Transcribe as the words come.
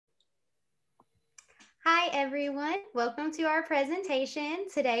Hi everyone, welcome to our presentation.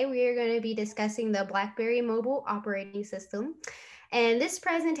 Today we are going to be discussing the BlackBerry mobile operating system. And this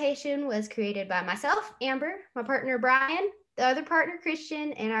presentation was created by myself, Amber, my partner Brian, the other partner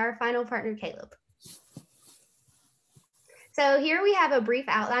Christian, and our final partner Caleb. So here we have a brief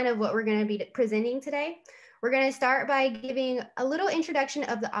outline of what we're going to be presenting today. We're going to start by giving a little introduction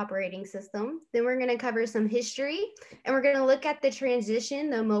of the operating system. Then we're going to cover some history, and we're going to look at the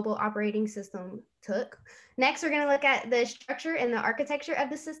transition the mobile operating system took. Next, we're going to look at the structure and the architecture of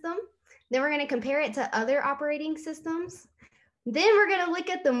the system. Then we're going to compare it to other operating systems. Then we're going to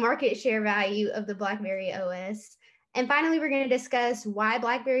look at the market share value of the BlackBerry OS. And finally, we're going to discuss why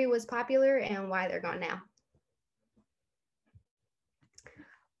BlackBerry was popular and why they're gone now.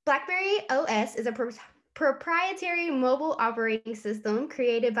 BlackBerry OS is a proprietary mobile operating system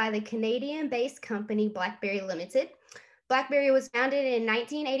created by the Canadian-based company BlackBerry Limited. BlackBerry was founded in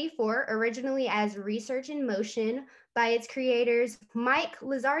 1984, originally as Research in Motion by its creators Mike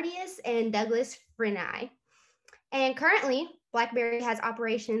Lizardius and Douglas Frenay. And currently, BlackBerry has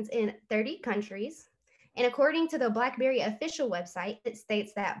operations in 30 countries. And according to the BlackBerry official website, it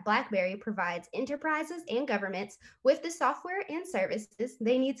states that BlackBerry provides enterprises and governments with the software and services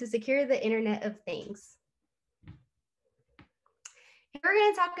they need to secure the Internet of Things. Here we're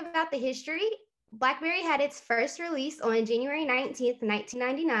going to talk about the history. BlackBerry had its first release on January 19th,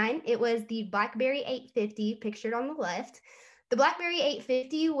 1999. It was the BlackBerry 850 pictured on the left. The BlackBerry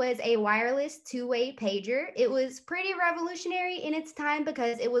 850 was a wireless two-way pager. It was pretty revolutionary in its time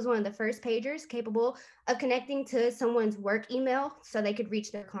because it was one of the first pagers capable of connecting to someone's work email so they could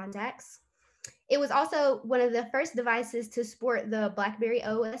reach their contacts. It was also one of the first devices to sport the BlackBerry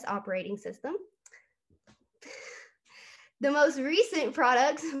OS operating system. The most recent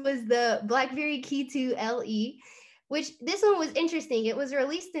product was the BlackBerry Key 2 LE, which this one was interesting. It was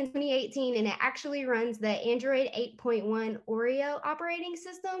released in 2018 and it actually runs the Android 8.1 Oreo operating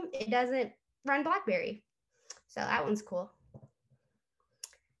system. It doesn't run BlackBerry. So that one's cool.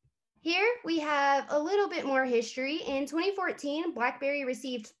 Here we have a little bit more history. In 2014, BlackBerry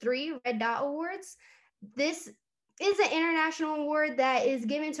received 3 Red Dot Awards. This is an international award that is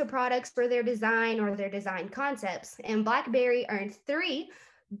given to products for their design or their design concepts. And BlackBerry earned 3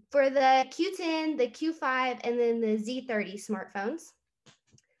 for the Q10, the Q5, and then the Z30 smartphones.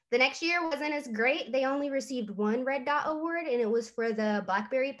 The next year wasn't as great. They only received 1 Red Dot Award, and it was for the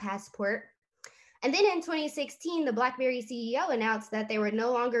BlackBerry Passport. And then in 2016, the BlackBerry CEO announced that they were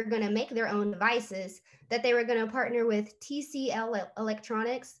no longer going to make their own devices, that they were going to partner with TCL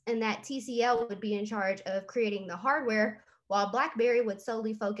Electronics, and that TCL would be in charge of creating the hardware, while BlackBerry would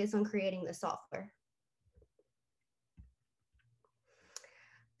solely focus on creating the software.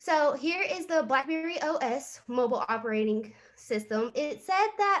 So here is the BlackBerry OS mobile operating system. It said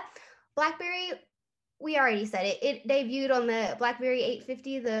that BlackBerry, we already said it, it debuted on the BlackBerry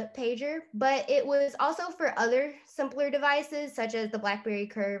 850, the pager, but it was also for other simpler devices such as the BlackBerry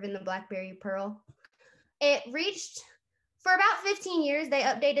Curve and the BlackBerry Pearl. It reached, for about 15 years, they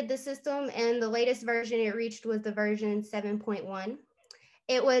updated the system, and the latest version it reached was the version 7.1.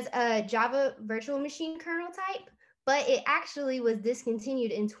 It was a Java virtual machine kernel type, but it actually was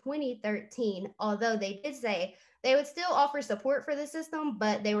discontinued in 2013, although they did say they would still offer support for the system,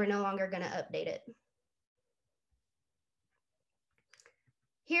 but they were no longer going to update it.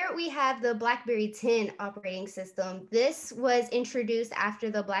 Here we have the BlackBerry 10 operating system. This was introduced after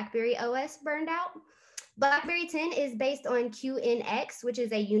the BlackBerry OS burned out. BlackBerry 10 is based on QNX, which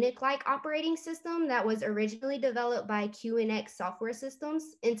is a Unix-like operating system that was originally developed by QNX Software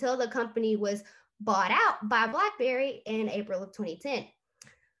Systems until the company was bought out by BlackBerry in April of 2010.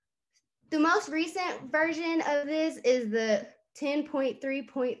 The most recent version of this is the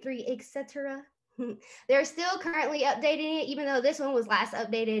 10.3.3, etc. They're still currently updating it, even though this one was last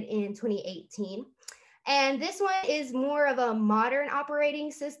updated in 2018. And this one is more of a modern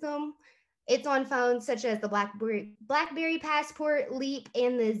operating system. It's on phones such as the BlackBerry Passport, Leap,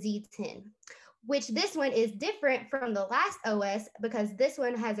 and the Z10, which this one is different from the last OS because this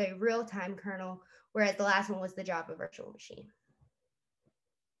one has a real-time kernel, whereas the last one was the Java virtual machine.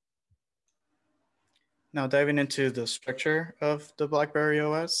 Now diving into the structure of the BlackBerry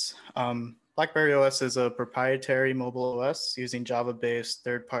OS. BlackBerry OS is a proprietary mobile OS using Java-based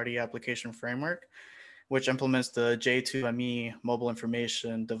third-party application framework, which implements the J2ME mobile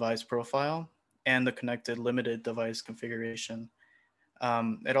information device profile and the connected limited device configuration.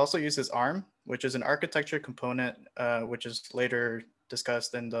 It also uses ARM, which is an architecture component, which is later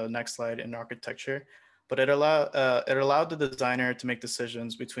discussed in the next slide in architecture, but it allowed the designer to make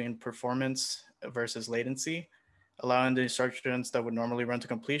decisions between performance versus latency, allowing the instructions that would normally run to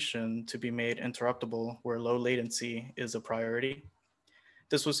completion to be made interruptible where low latency is a priority.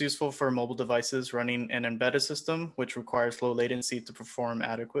 This was useful for mobile devices running an embedded system, which requires low latency to perform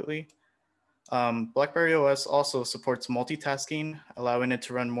adequately. BlackBerry OS also supports multitasking, allowing it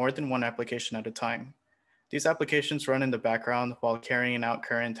to run more than one application at a time. These applications run in the background while carrying out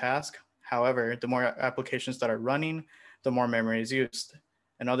current tasks. However, the more applications that are running, the more memory is used.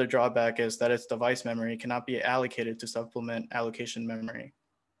 Another drawback is that its device memory cannot be allocated to supplement allocation memory.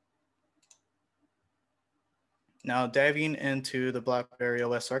 Now, diving into the BlackBerry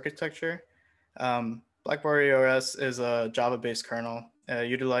OS architecture, BlackBerry OS is a Java-based kernel. It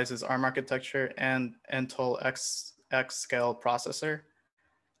utilizes ARM architecture and Intel X-Scale processor.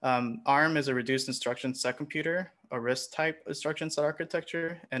 ARM is a reduced instruction set computer, a RISC type instruction set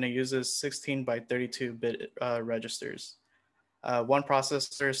architecture, and it uses 16 by 32-bit registers, one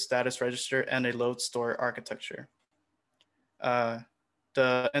processor, status register, and a load store architecture.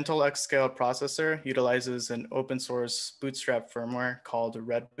 The Intel X-Scale processor utilizes an open source bootstrap firmware called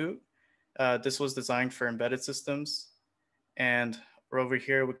Red Boot. This was designed for embedded systems. And over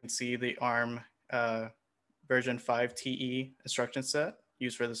here, we can see the ARM version 5 TE instruction set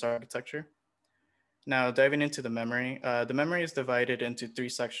used for this architecture. Now, diving into the memory is divided into three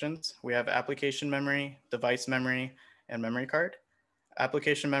sections. We have application memory, device memory, and memory card.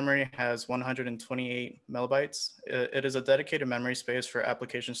 Application memory has 128 megabytes. It is a dedicated memory space for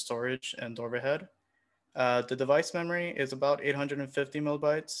application storage and overhead. The device memory is about 850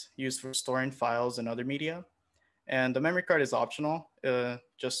 megabytes, used for storing files and other media. And the memory card is optional,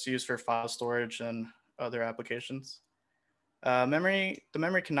 just used for file storage and other applications. The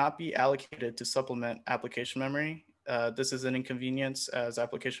memory cannot be allocated to supplement application memory. This is an inconvenience as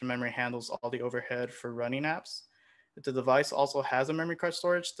application memory handles all the overhead for running apps. If the device also has a memory card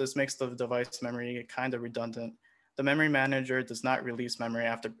storage, this makes the device memory kind of redundant. The memory manager does not release memory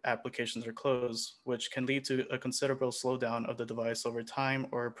after applications are closed, which can lead to a considerable slowdown of the device over time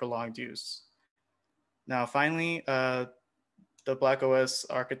or prolonged use. Now, finally, the BlackOS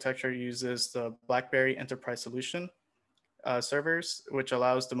architecture uses the BlackBerry Enterprise Solution servers, which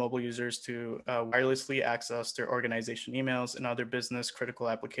allows the mobile users to wirelessly access their organization emails and other business critical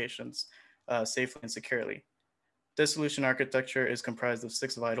applications safely and securely. This solution architecture is comprised of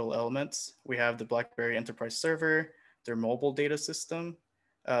 6 vital elements. We have the BlackBerry Enterprise Server, their mobile data system,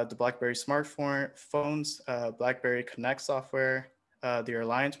 the BlackBerry smartphones, BlackBerry Connect software, their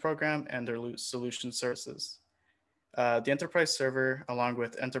Alliance program, and their solution services. The Enterprise Server, along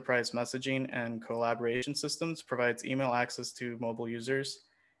with enterprise messaging and collaboration systems, provides email access to mobile users,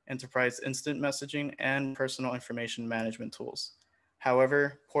 enterprise instant messaging, and personal information management tools.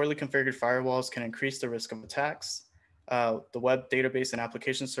 However, poorly configured firewalls can increase the risk of attacks. The web database and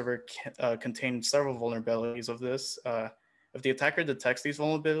application server contain several vulnerabilities of this. If the attacker detects these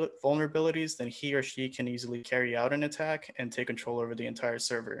vulnerabilities, then he or she can easily carry out an attack and take control over the entire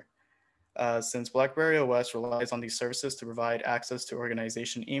server. Since BlackBerry OS relies on these services to provide access to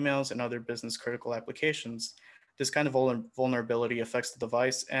organization emails and other business critical applications, this kind of vulnerability affects the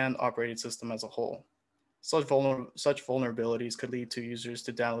device and operating system as a whole. Such vulnerabilities could lead to users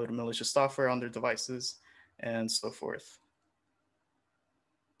to download malicious software on their devices and so forth.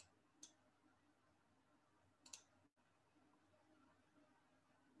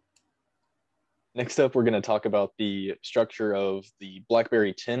 Next up, we're going to talk about the structure of the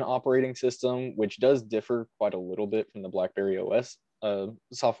BlackBerry 10 operating system, which does differ quite a little bit from the BlackBerry OS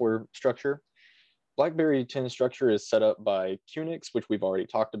software structure. BlackBerry 10 structure is set up by QNX, which we've already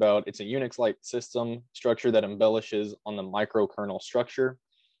talked about. It's a Unix-like system structure that embellishes on the microkernel structure.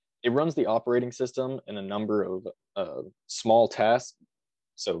 It runs the operating system in a number of small tasks,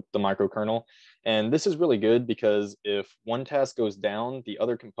 so the microkernel. And this is really good because if one task goes down, the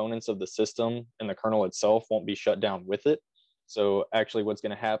other components of the system and the kernel itself won't be shut down with it. So actually what's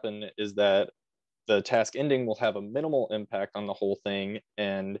going to happen is that the task ending will have a minimal impact on the whole thing,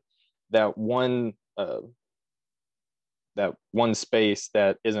 and that one space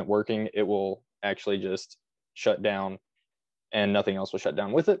that isn't working, it will actually just shut down and nothing else will shut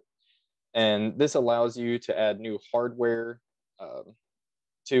down with it. And this allows you to add new hardware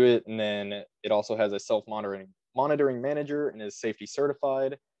to it. And then it also has a self-monitoring manager and is safety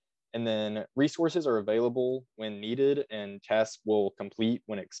certified. And then resources are available when needed and tasks will complete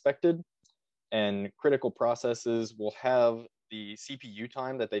when expected. And critical processes will have the CPU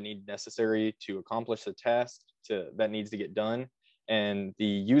time that they need necessary to accomplish the task that needs to get done. And the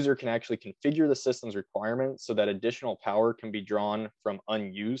user can actually configure the system's requirements so that additional power can be drawn from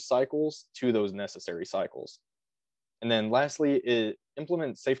unused cycles to those necessary cycles. And then lastly, it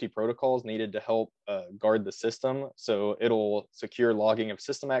implements safety protocols needed to help guard the system. So it'll secure logging of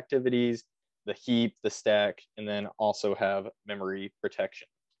system activities, the heap, the stack, and then also have memory protection.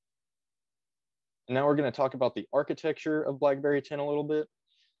 And now we're going to talk about the architecture of BlackBerry 10 a little bit.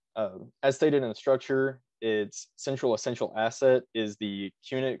 As stated in the structure, its central essential asset is the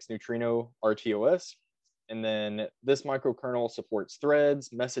QNX Neutrino RTOS. And then this microkernel supports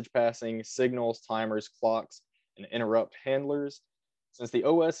threads, message passing, signals, timers, clocks, and interrupt handlers. Since the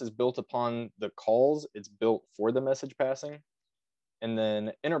OS is built upon the calls, it's built for the message passing. And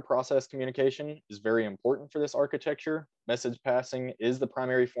then inter-process communication is very important for this architecture. Message passing is the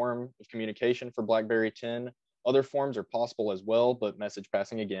primary form of communication for BlackBerry 10. Other forms are possible as well, but message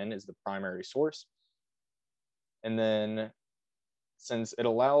passing, again, is the primary source. And then since it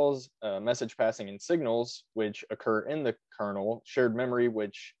allows message passing and signals, which occur in the kernel, shared memory,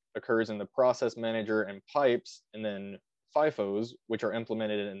 which occurs in the process manager and pipes, and then FIFOs, which are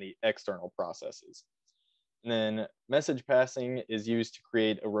implemented in the external processes. And then message passing is used to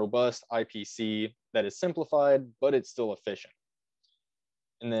create a robust IPC that is simplified, but it's still efficient.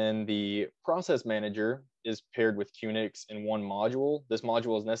 And then the process manager is paired with QNX in one module. This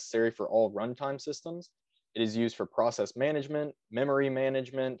module is necessary for all runtime systems. It is used for process management, memory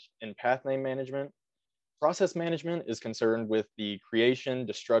management, and path name management. Process management is concerned with the creation,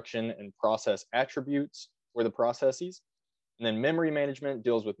 destruction, and process attributes for the processes. And then memory management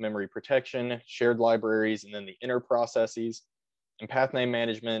deals with memory protection, shared libraries, and then the inner processes. And path name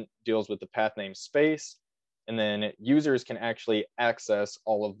management deals with the path name space. And then users can actually access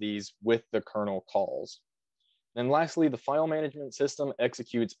all of these with the kernel calls. And lastly, the file management system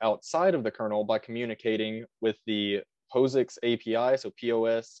executes outside of the kernel by communicating with the POSIX API, so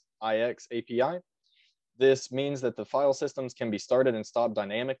POSIX API. This means that the file systems can be started and stopped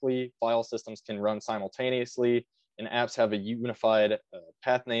dynamically, file systems can run simultaneously, and apps have a unified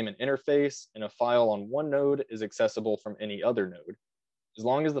path name and interface, and a file on one node is accessible from any other node. As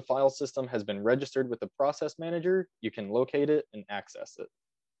long as the file system has been registered with the process manager, you can locate it and access it.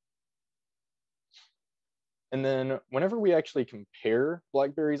 And then whenever we actually compare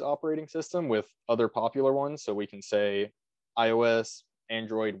BlackBerry's operating system with other popular ones, so we can say iOS,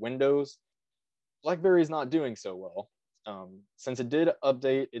 Android, Windows, BlackBerry is not doing so well. Since it did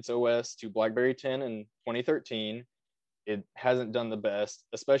update its OS to BlackBerry 10 in 2013, it hasn't done the best,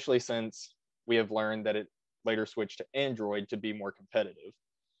 especially since we have learned that it later switched to Android to be more competitive.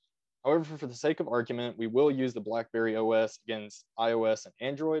 However, for the sake of argument, we will use the BlackBerry OS against iOS and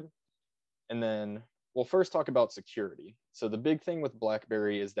Android. And then we'll first talk about security. So the big thing with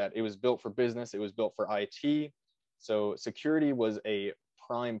BlackBerry is that it was built for business, it was built for IT. So security was a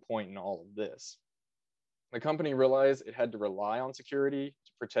prime point in all of this. The company realized it had to rely on security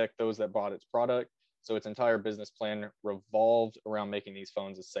to protect those that bought its product. So its entire business plan revolved around making these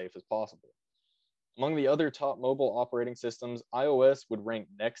phones as safe as possible. Among the other top mobile operating systems, iOS would rank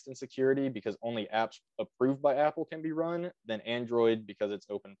next in security because only apps approved by Apple can be run, then Android because it's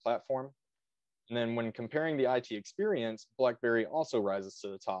open platform. And then when comparing the IT experience, BlackBerry also rises to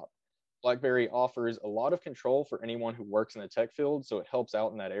the top. BlackBerry offers a lot of control for anyone who works in the tech field, so it helps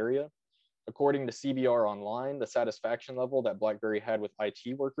out in that area. According to CBR Online, the satisfaction level that BlackBerry had with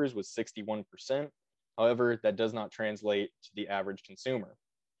IT workers was 61%. However, that does not translate to the average consumer.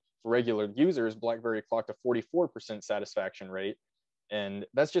 For regular users, BlackBerry clocked a 44% satisfaction rate, and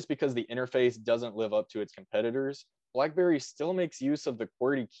that's just because the interface doesn't live up to its competitors. BlackBerry still makes use of the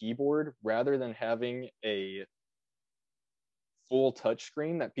QWERTY keyboard rather than having a full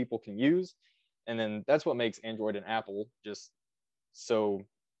touchscreen that people can use. And then that's what makes Android and Apple just so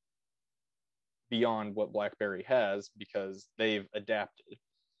beyond what BlackBerry has because they've adapted.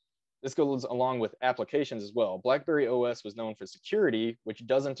 This goes along with applications as well. BlackBerry OS was known for security, which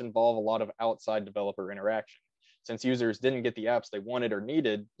doesn't involve a lot of outside developer interaction. Since users didn't get the apps they wanted or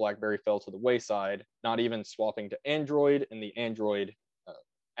needed, BlackBerry fell to the wayside, not even swapping to Android, and the Android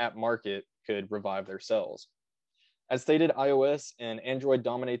app market could revive their selves. As stated, iOS and Android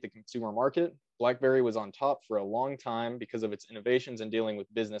dominate the consumer market. BlackBerry was on top for a long time because of its innovations in dealing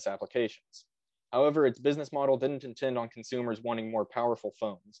with business applications. However, its business model didn't intend on consumers wanting more powerful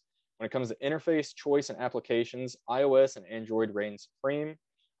phones. When it comes to interface, choice, and applications, iOS and Android reign supreme.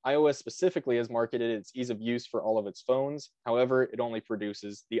 iOS specifically has marketed its ease of use for all of its phones. However, it only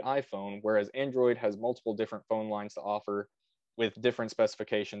produces the iPhone, whereas Android has multiple different phone lines to offer with different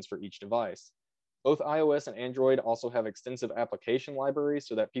specifications for each device. Both iOS and Android also have extensive application libraries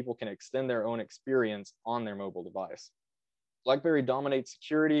so that people can extend their own experience on their mobile device. BlackBerry dominates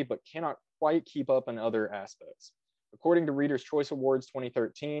security, but cannot quite keep up in other aspects. According to Reader's Choice Awards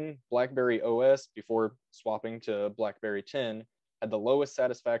 2013, BlackBerry OS, before swapping to BlackBerry 10, had the lowest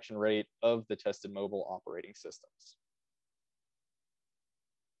satisfaction rate of the tested mobile operating systems.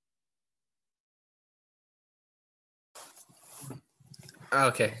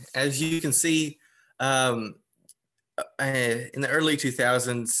 Okay, as you can see, in the early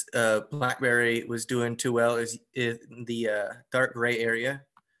 2000s, BlackBerry was doing too well as in the dark gray area.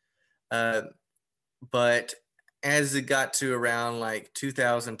 But as it got to around like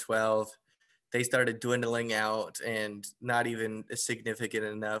 2012, they started dwindling out and not even significant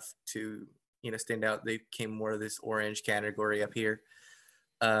enough to, stand out. They became more of this orange category up here.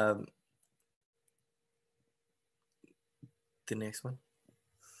 The next one.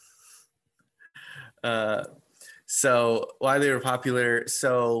 So why they were popular?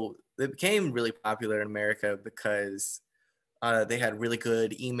 So they became really popular in America because they had really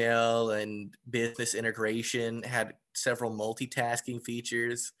good email and business integration, had several multitasking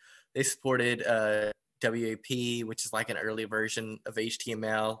features. They supported WAP, which is like an early version of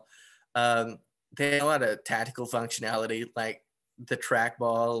HTML. They had a lot of tactical functionality, like the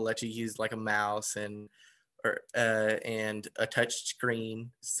trackball let you use like a mouse and a touch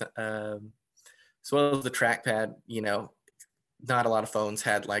screen, as well as the trackpad. Not a lot of phones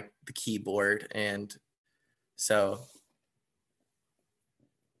had like the keyboard, and so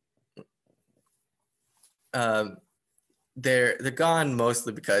they're gone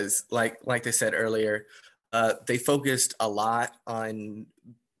mostly because like they said earlier, they focused a lot on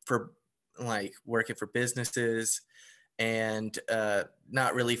for like working for businesses and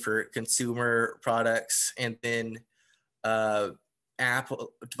not really for consumer products. And then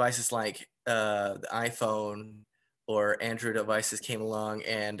Apple devices like the iPhone or Android devices came along,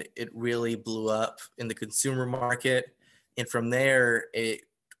 and it really blew up in the consumer market. And from there, it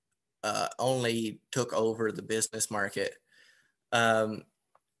only took over the business market.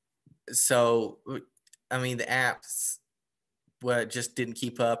 So, I mean, the apps just didn't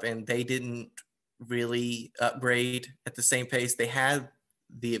keep up, and they didn't really upgrade at the same pace. They had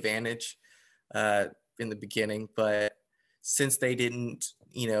the advantage in the beginning, but since they didn't,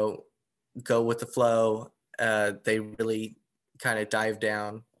 go with the flow, they really kind of dived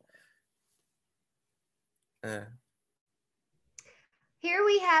down. Here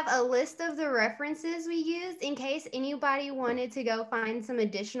we have a list of the references we used in case anybody wanted to go find some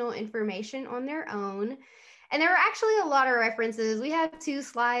additional information on their own. And there were actually a lot of references. We have 2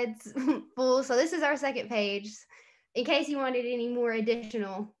 slides full, so this is our second page in case you wanted any more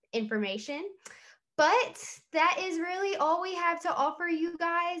additional information. But that is really all we have to offer you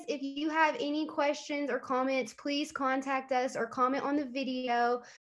guys. If you have any questions or comments, please contact us or comment on the video.